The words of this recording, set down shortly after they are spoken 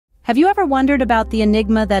Have you ever wondered about the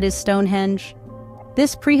enigma that is Stonehenge?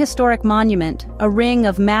 This prehistoric monument, a ring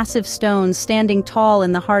of massive stones standing tall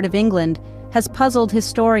in the heart of England, has puzzled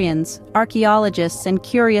historians, archaeologists, and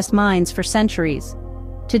curious minds for centuries.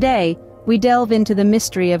 Today, we delve into the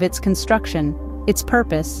mystery of its construction, its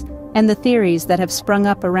purpose, and the theories that have sprung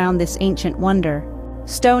up around this ancient wonder.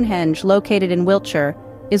 Stonehenge, located in Wiltshire,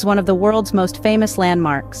 is one of the world's most famous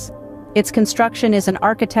landmarks. Its construction is an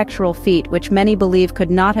architectural feat which many believe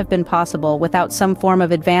could not have been possible without some form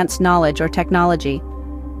of advanced knowledge or technology.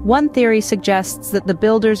 One theory suggests that the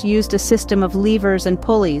builders used a system of levers and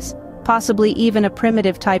pulleys, possibly even a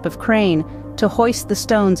primitive type of crane, to hoist the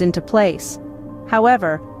stones into place.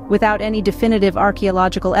 However, without any definitive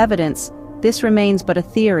archaeological evidence, this remains but a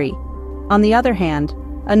theory. On the other hand,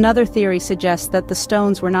 another theory suggests that the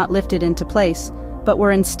stones were not lifted into place, but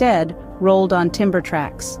were instead rolled on timber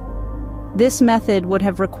tracks. This method would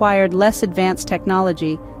have required less advanced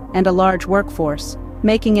technology and a large workforce,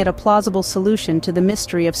 making it a plausible solution to the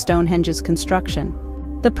mystery of Stonehenge's construction.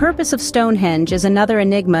 The purpose of Stonehenge is another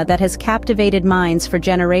enigma that has captivated minds for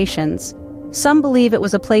generations. Some believe it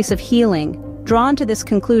was a place of healing, drawn to this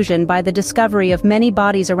conclusion by the discovery of many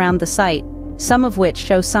bodies around the site, some of which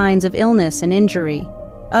show signs of illness and injury.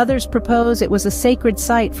 Others propose it was a sacred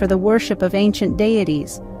site for the worship of ancient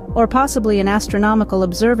deities, or possibly an astronomical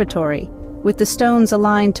observatory, with the stones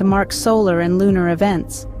aligned to mark solar and lunar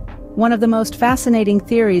events. One of the most fascinating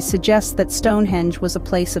theories suggests that Stonehenge was a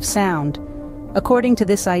place of sound. According to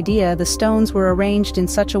this idea, the stones were arranged in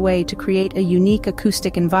such a way to create a unique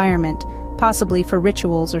acoustic environment, possibly for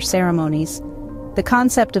rituals or ceremonies. The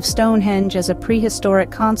concept of Stonehenge as a prehistoric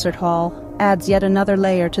concert hall adds yet another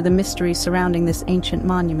layer to the mystery surrounding this ancient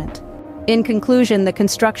monument. In conclusion, the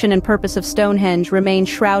construction and purpose of Stonehenge remain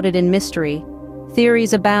shrouded in mystery.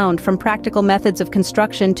 Theories abound, from practical methods of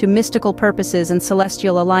construction to mystical purposes and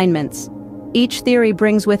celestial alignments. Each theory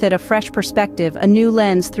brings with it a fresh perspective, a new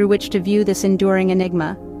lens through which to view this enduring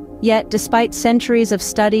enigma. Yet, despite centuries of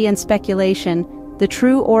study and speculation, the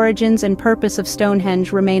true origins and purpose of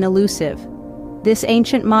Stonehenge remain elusive. This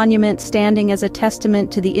ancient monument, standing as a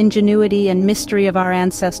testament to the ingenuity and mystery of our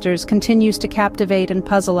ancestors, continues to captivate and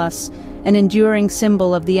puzzle us, an enduring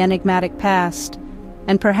symbol of the enigmatic past.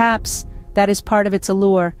 And perhaps that is part of its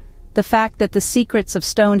allure, the fact that the secrets of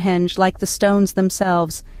Stonehenge, like the stones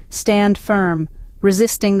themselves, stand firm,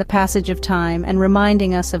 resisting the passage of time and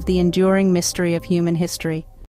reminding us of the enduring mystery of human history.